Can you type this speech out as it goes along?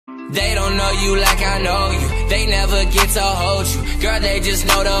They don't know you like I know you. They never get to hold you. Girl, they just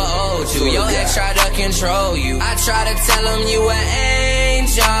know to hold you. Your ex try to control you. I try to tell them you an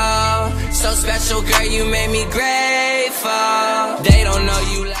angel. So special, girl, you made me grateful. They don't know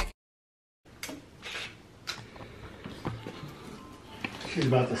you like. She's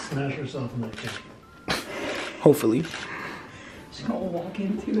about to smash herself in that cake. Hopefully. She's gonna walk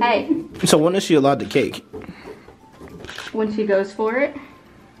into it. Hey. So when is she allowed the cake? When she goes for it.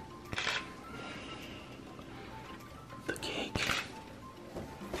 The cake.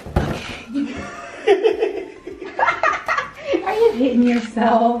 Are you hitting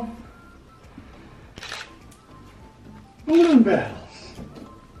yourself? Balloon battles.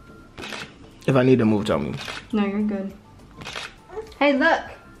 If I need to move, tell me. No, you're good. Hey, look.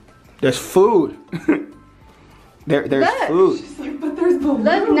 There's food. There's Look. food. She's like, but there's balloons.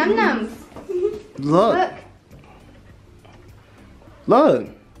 Look, num-nums. Look. Look. Look.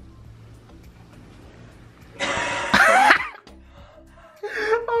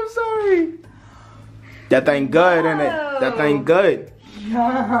 I'm sorry. That thing good, isn't it? That thing good.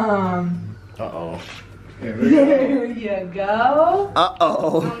 Yum. Uh-oh. There you go. Oh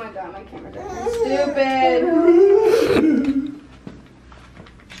Uh-oh. my god, my camera is stupid.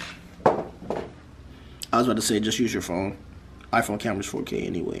 I was about to say, just use your phone. iPhone camera's 4K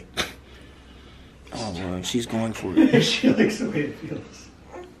anyway. Oh, boy. She's going for it. She likes the way it feels.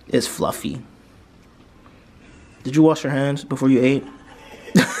 It's fluffy. Did you wash your hands before you ate?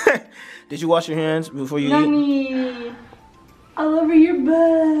 Did you wash your hands before you ate? Nummy. All over your butt.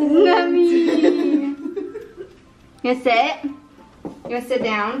 Nummy. You gonna sit? You gonna sit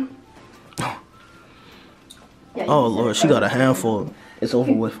down? Yeah, you Oh, can sit. Lord. She got a handful. It's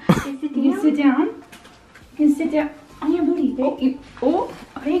over with. You can sit down. You can sit down on your booty. Oh,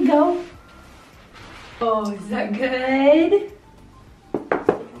 there you go. Oh, is that good?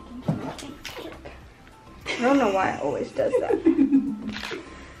 I don't know why it always does that.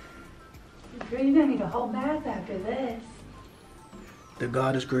 Girl, you're gonna need a whole bath after this. The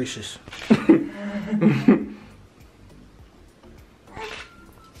God is gracious.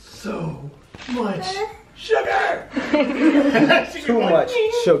 So much sugar. Too much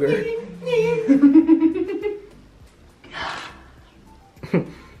sugar.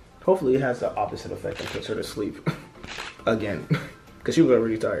 Hopefully it has the opposite effect and puts her to sleep. Again. Because she was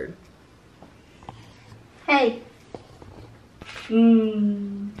already tired. Hey.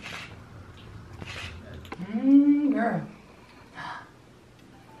 Girl.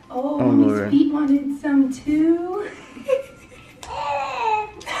 Oh, Oh, these Lord. feet wanted some too.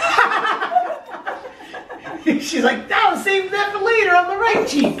 She's like, no, save that for later on the right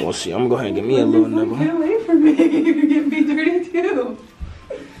cheek. Well, see, I'm going to go ahead and give me a little nibble. Get away from me. You're getting me dirty too.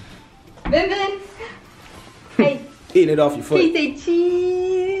 Vin Vin. Hey. Eating it off your foot. He say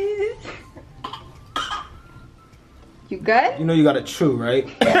cheese. You good? You know you got to chew, right?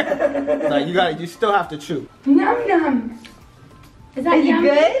 Like, you still have to chew. Num num. Is that Are you yummy?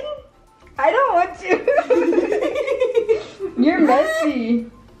 good? I don't want to. You're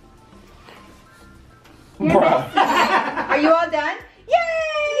messy. Bruh. Are you all done? Yay!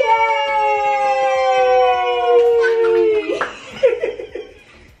 Yay!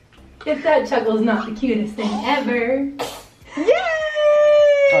 If that chuckle's not the cutest thing ever. Yay!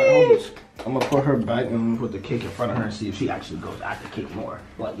 Alright, hold this. I'm going to put her back and I'm going to put the cake in front of her and see if she actually goes at the cake more.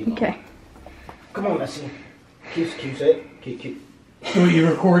 Like, you know. Okay. Come on, Messi. Keep it. Keep. So you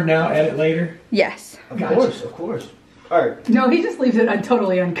record now, edit later? Yes. Of course. Alright. No, he just leaves it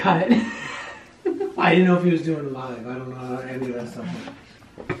totally uncut. I didn't know if he was doing it live. I don't know how any of that stuff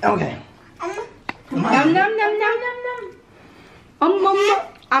works. Okay. Num num num num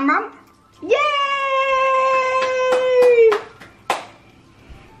num num. Yay!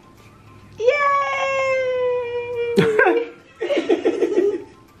 Yay!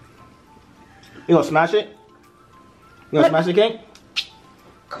 You gonna smash it? You gonna smash the cake?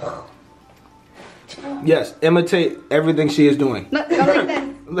 Yes, imitate everything she is doing. Look, go like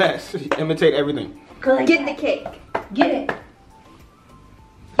this. Yes, imitate everything. Go like Get that. the cake. Get it.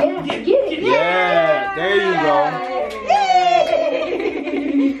 Yeah, get it. Yeah, there you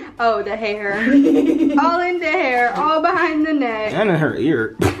Yay! Oh, the hair. All in the hair, all behind the neck. And in her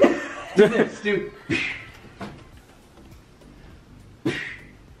ear. Dude.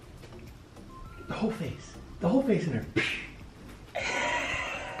 The whole face. The whole face in her.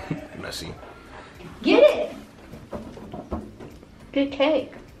 Messy. Get it. Good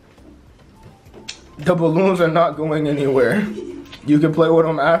cake. The balloons are not going anywhere. You can play with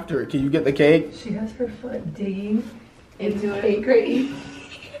them after. Can you get the cake? She has her foot digging into a cake right.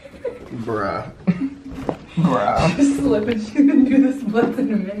 Bruh. Bruh. Just slip and she's gonna do the splits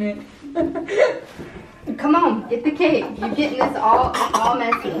in a minute. Come on, get the cake. You're getting this all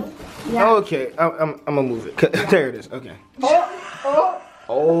messy. Yeah. Okay, I'm gonna move it. There it is. Okay. Oh.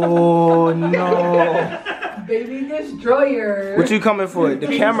 Oh no. Baby destroyer. What you coming for? The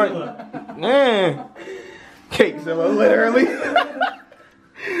camera. Man. Cakezilla, literally.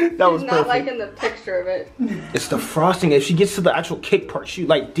 That was She's perfect. not liking the picture of it. It's the frosting. If she gets to the actual cake part, she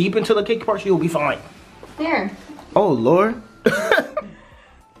like deep into the cake part, she'll be fine. Here. Oh Lord.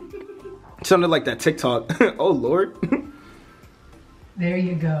 Sounded like that TikTok. Oh Lord. There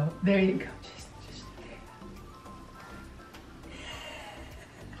you go. There you go. Just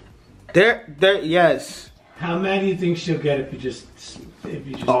There, yes. How mad do you think she'll get if you just give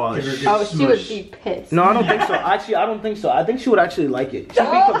her a good Oh, she would smush? be pissed. No, I don't think so. Actually, I don't think so. I think she would actually like it. She'd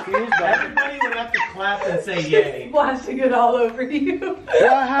be confused, but Everybody would have to clap and say yay. splashing it all over you.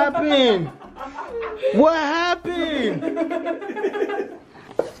 what happened? What happened?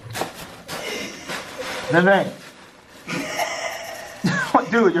 Vivian.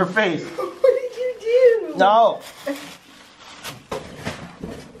 Dude, your face. What did you do? No.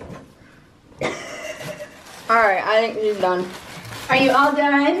 Alright, I think she's done. Are you all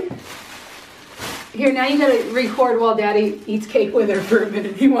done? Here, now you gotta record while Daddy eats cake with her for a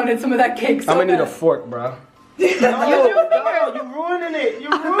minute. He wanted some of that cake so I'm gonna need a bad. fork, bro. No, you're ruining it.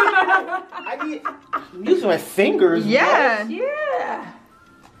 You're ruining it. I need use my fingers. Yeah. Yeah.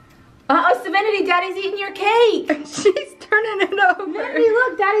 Uh-oh, Sevenity, Daddy's eating your cake. She's turning it over. Daddy,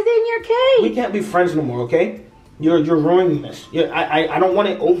 look, Daddy's eating your cake. We can't be friends no more, okay? You're ruining this. I don't want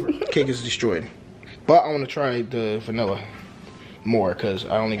it over. Cake is destroyed. But I want to try the vanilla more because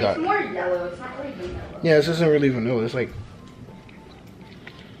I only got. It's more yellow. It's not really vanilla. Yeah, this isn't really vanilla. It's like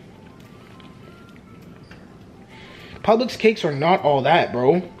Publix cakes are not all that,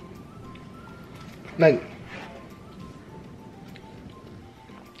 bro. Like,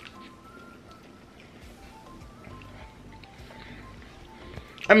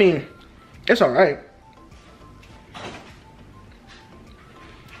 I mean, it's all right.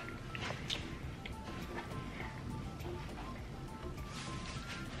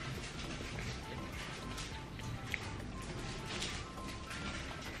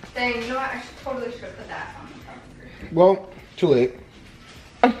 Dang, you know what? I totally should have put that on the cover. Well, too late.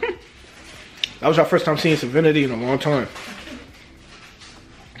 That was our first time seeing Sevenity in a long time.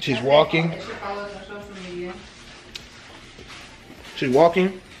 She's walking. She follows on social media. She's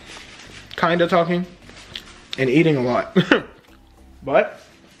walking, kinda talking, and eating a lot. But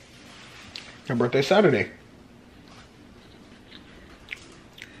her birthday's Saturday.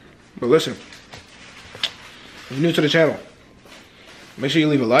 But listen, if you're new to the channel, make sure you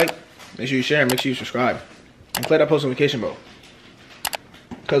leave a like, make sure you share, and make sure you subscribe. And click that post notification bell.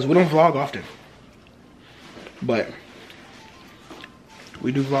 Because we don't vlog often. But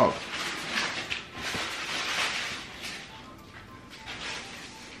we do vlog.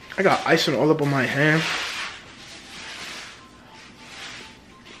 I got icing all up on my hand.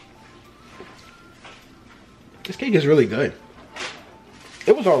 This cake is really good.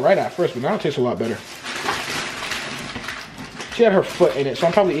 It was alright at first, but now it tastes a lot better. She had her foot in it, so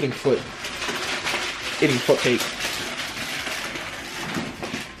I'm probably eating foot. Eating foot cake.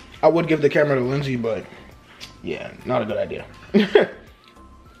 I would give the camera to Lindsay, but yeah, not a good idea.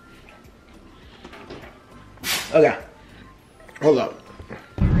 Okay, hold up.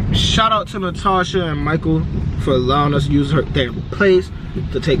 Shout out to Natasha and Michael for allowing us to use their place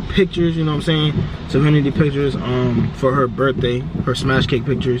to take pictures, you know what I'm saying? Sevenity pictures for her birthday, her smash cake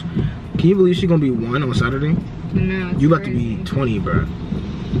pictures. Can you believe she's gonna be 1 on Saturday? No, You about to be 20, bro.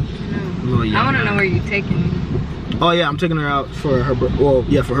 No. I wanna know where you're taking me. Oh yeah, I'm taking her out for her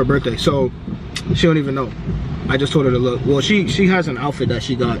for her birthday. So she don't even know. I just told her to look. Well, she has an outfit that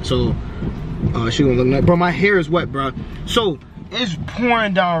she got, so she gonna look nice. Bro, my hair is wet, bro. So it's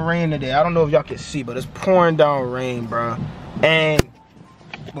pouring down rain today. I don't know if y'all can see, but it's pouring down rain, bro. And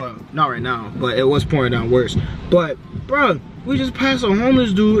well, not right now, but it was pouring down worse. But bro, we just passed a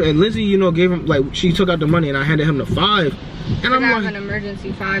homeless dude, and Lizzie, you know, gave him, like, she took out the money, and I handed him the 5. And I'm I have like, an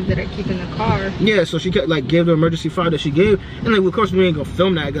emergency 5 that I keep in the car. yeah, so she kept, like, gave the emergency 5 that she gave, and like, of course we ain't gonna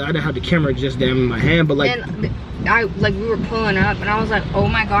film that because I didn't have the camera just damn in my hand, but like, And we were pulling up, and I was like, oh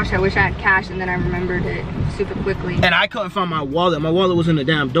my gosh, I wish I had cash, and then I remembered it super quickly. and I couldn't find my wallet. My wallet was in the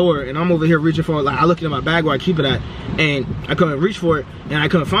damn door, and I'm over here reaching for it. Like, I looked in my bag where I keep it at, and I couldn't reach for it, and I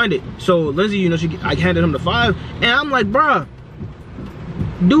couldn't find it. So Lindsay, you know, I handed him the 5, and I'm like, bruh,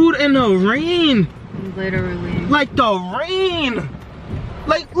 dude, in the rain. Literally. Like the rain.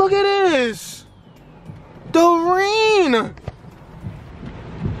 Like, look at this. The rain.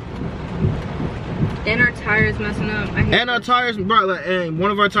 And our tires messing up. I hate And our tires, bro, like, and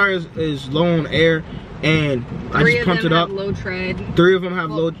one of our tires is low on air, and I just pumped it up. 3 of them have low tread. 3 of them have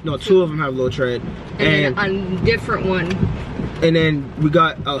low, no, 2 of them have low tread. And then a different one. And then we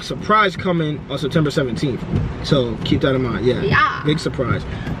got a surprise coming on September 17th. So keep that in mind. Yeah. Yeah. Big surprise.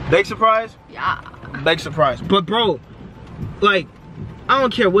 Big surprise? Yeah. Big surprise. But bro, like, I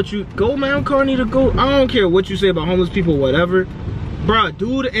don't care what you go, man. Car need to go. I don't care what you say about homeless people, whatever. Bruh,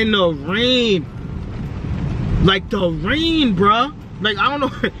 dude, in the rain. Like the rain, bruh. Like, I don't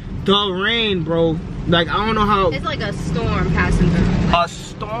know. The rain, bro. Like, I don't know how. It's like a storm passing through. Like, a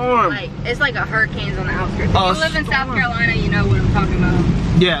storm. Like, it's like a hurricane's on the outskirts. If A you live in South storm. Carolina, you know what I'm talking about.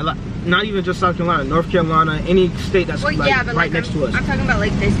 Yeah, like, not even just South Carolina, North Carolina, any state that's Well, like, yeah, but right like, next to us. I'm talking about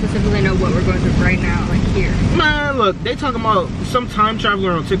like they specifically know what we're going through right now, like here. Man, look, they talking about, some time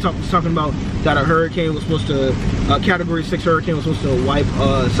traveler on TikTok was talking about that a hurricane was supposed to, a category 6 hurricane was supposed to wipe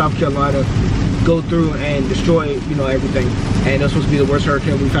South Carolina, go through and destroy, you know, everything. And that's supposed to be the worst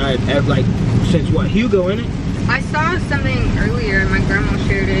hurricane we've had ever, like, since what, Hugo, innit? I saw something earlier, and my grandma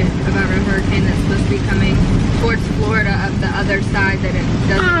shared it about a hurricane that's supposed to be coming towards Florida up the other side that it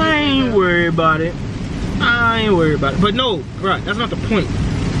doesn't. I ain't worried about it. I ain't worried about it. But no, bro, that's not the point.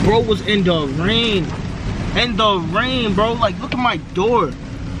 Bro was in the rain. In the rain, bro. Like, look at my door.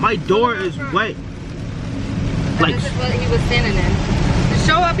 My door is wet. Like, this is what he was standing in. Just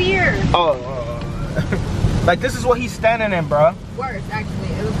show up here. Like, this is what he's standing in, bro. Worse, actually.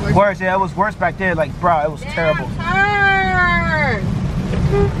 It was worse. Worse, yeah, it was worse back there. Like, bro, it was terrible. Turn.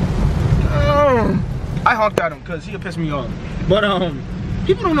 I honked at him because he'll piss me off. But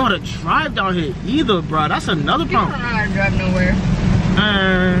people don't know how to drive down here either, bro. That's another People problem. don't know how to drive nowhere.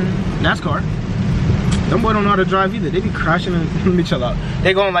 NASCAR. Them boys don't know how to drive either. They be crashing and let me chill out.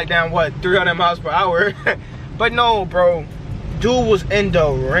 They going like down what, 300 miles per hour. But no, bro. Dude was in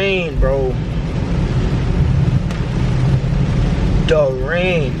the rain, bro. The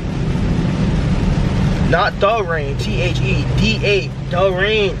rain. Not the rain. T-H-E-D-A. The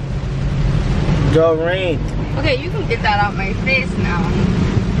rain. The rain. Okay, you can get that out my face now.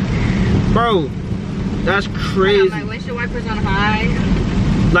 Bro, that's I crazy. got my windshield wipers on high.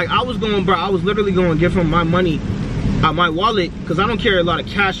 Like, I was going, bro, I was literally going to give him my money out my wallet because I don't carry a lot of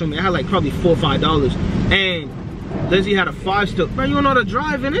cash on me. I had like probably $4 or $5. And Lizzie had a 5 still. Bro, you don't know how to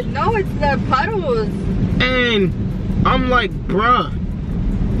drive in it? No, it's the puddles. And I'm like, bruh.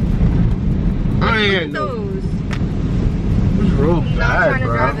 I ain't no. Those. It's real I'm not bad, trying to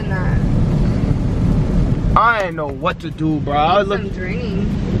drive bro. in that. I ain't know what to do, bro. I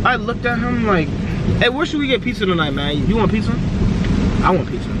looked at him like, hey, where should we get pizza tonight, man? You want pizza? I want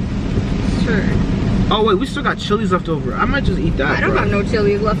pizza. Sure. Oh wait, we still got chilies left over. I might just eat that. I don't have no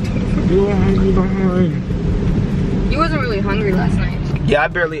chili left over. You're hungry behind. You wasn't really hungry last night. Yeah, I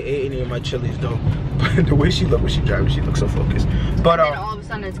barely ate any of my chilies though. But the way she looked when she driving, she looks so focused. But And then all of a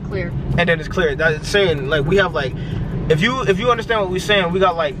sudden it's clear. and then it's clear. That's saying like we have like, if you understand what we're saying, we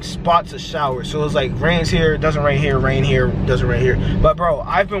got like spots of showers. So it's like rains here, doesn't rain here, doesn't rain here. But bro,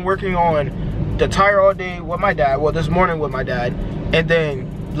 I've been working on the tire all day with my dad. Well, this morning with my dad, and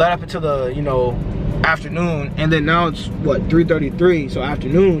then led up until the, you know, afternoon, and then now it's what, 3:33, so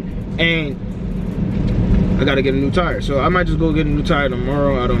afternoon, and I gotta get a new tire. So I might just go get a new tire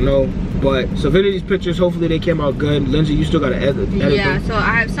tomorrow, I don't know. But Severity's pictures, hopefully they came out good. Lindsay, you still gotta edit Yeah, them. so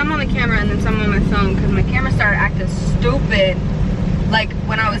I have some on the camera and then some on my phone because my camera started acting stupid. Like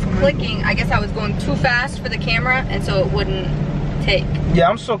when I was clicking, I guess I was going too fast for the camera and so it wouldn't take. Yeah,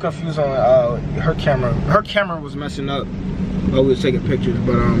 I'm so confused on her camera. Her camera was messing up while we was taking pictures,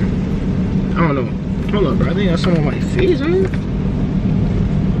 but I don't know. Hold up, bro. I think that's some on my face, man.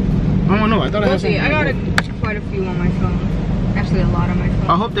 I don't know. I thought I had some. I got quite a few on my phone. Actually, a lot on my phone.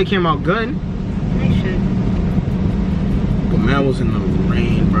 I hope they came out good. They should. But man was in the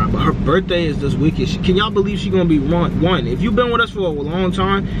rain, bro. But her birthday is this weekend. Can y'all believe she's gonna be one? If you've been with us for a long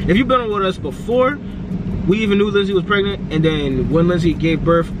time, if you've been with us before we even knew Lindsay was pregnant, and then when Lindsay gave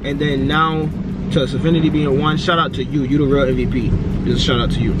birth, and then now to Sevenity being 1, shout out to you. You the real MVP. Just a shout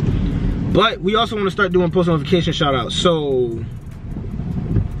out to you. But we also want to start doing post notification shout outs. So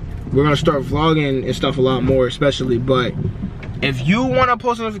we're gonna start vlogging and stuff a lot more, especially. But if you want a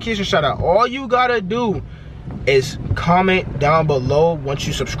post notification shout out, all you gotta do is comment down below once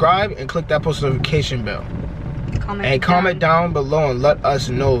you subscribe and click that post notification bell. Comment down below and let us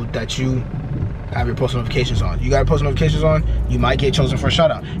know that you have your post notifications on. You got post notifications on, you might get chosen for a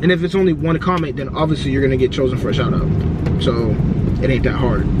shout out. And if it's only one comment, then obviously you're gonna get chosen for a shout out. So it ain't that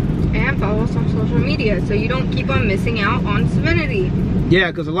hard. And follow us on social media so you don't keep on missing out on Sevenity.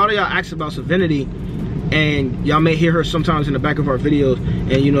 Yeah, because a lot of y'all asked about Sevenity, and y'all may hear her sometimes in the back of our videos,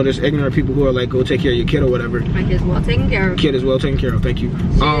 and you know there's ignorant people who are like, go take care of your kid or whatever. My kid's well taken care of. Kid is well taken care of, thank you.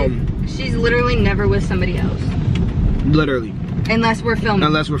 She's literally never with somebody else. Literally. Unless we're filming.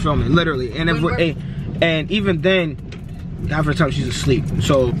 Unless we're filming, literally. And if we're, and even then, half the time she's asleep.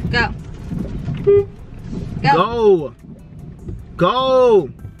 So go. Go. Go.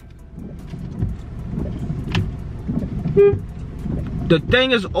 The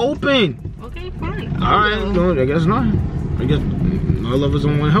thing is open. Okay, fine. Alright, no, I guess not. I guess all of us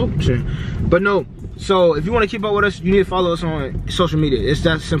don't want help. Shit. But no, so if you want to keep up with us, you need to follow us on social media. It's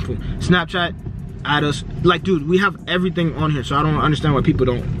that simple. Snapchat, add us. Like, dude, we have everything on here, so I don't understand why people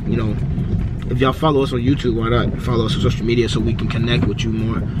don't, you know, if y'all follow us on YouTube, why not follow us on social media so we can connect with you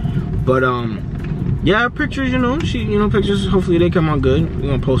more. But yeah, pictures, you know, pictures, hopefully they come out good.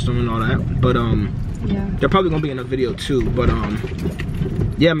 We're gonna post them and all that. But yeah, they're probably gonna be in a video too. But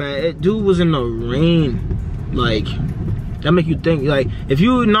yeah, man, dude was in the rain. Like, that make you think, like, if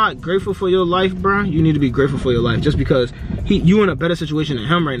you're not grateful for your life, bro, you need to be grateful for your life. Just because you in a better situation than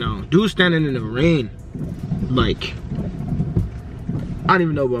him right now. Dude standing in the rain. Like, I don't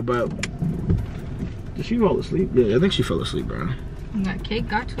even know about. Did she fall asleep? Yeah, I think she fell asleep, bro. And that cake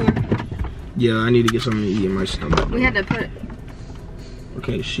got to her. Yeah, I need to get something to eat in my stomach. We had to put.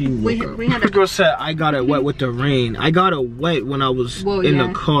 Okay, she we had to. The girl said I got it wet with the rain. I got it wet when I was in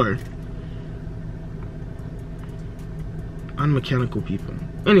the car. Unmechanical people.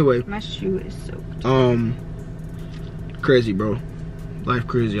 Anyway. My shoe is soaked. Crazy, bro. Life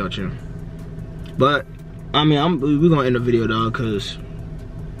crazy out here. But I mean, we're gonna end the video, dog, cause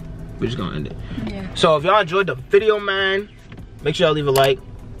we're just gonna end it. Yeah. So if y'all enjoyed the video, man, make sure y'all leave a like.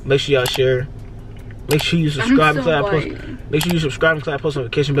 Make sure y'all share. Make sure you subscribe and make sure you subscribe and post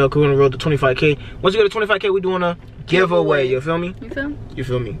notification bell. We're on the road to 25K. Once you get to 25K, we're doing a giveaway. You feel me? You feel? You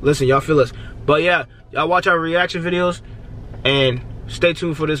feel me? Listen, y'all feel us. But yeah, y'all watch our reaction videos and stay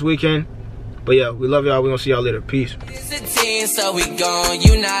tuned for this weekend. But yeah, we love y'all. We're gonna see y'all later. Peace. It's a team, so we gon'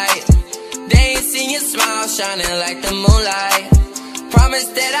 unite. They ain't seen your smile shining like the moonlight. Promise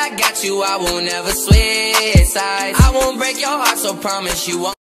that I got you, I won't ever switch sides. I won't break your heart, so promise you won't.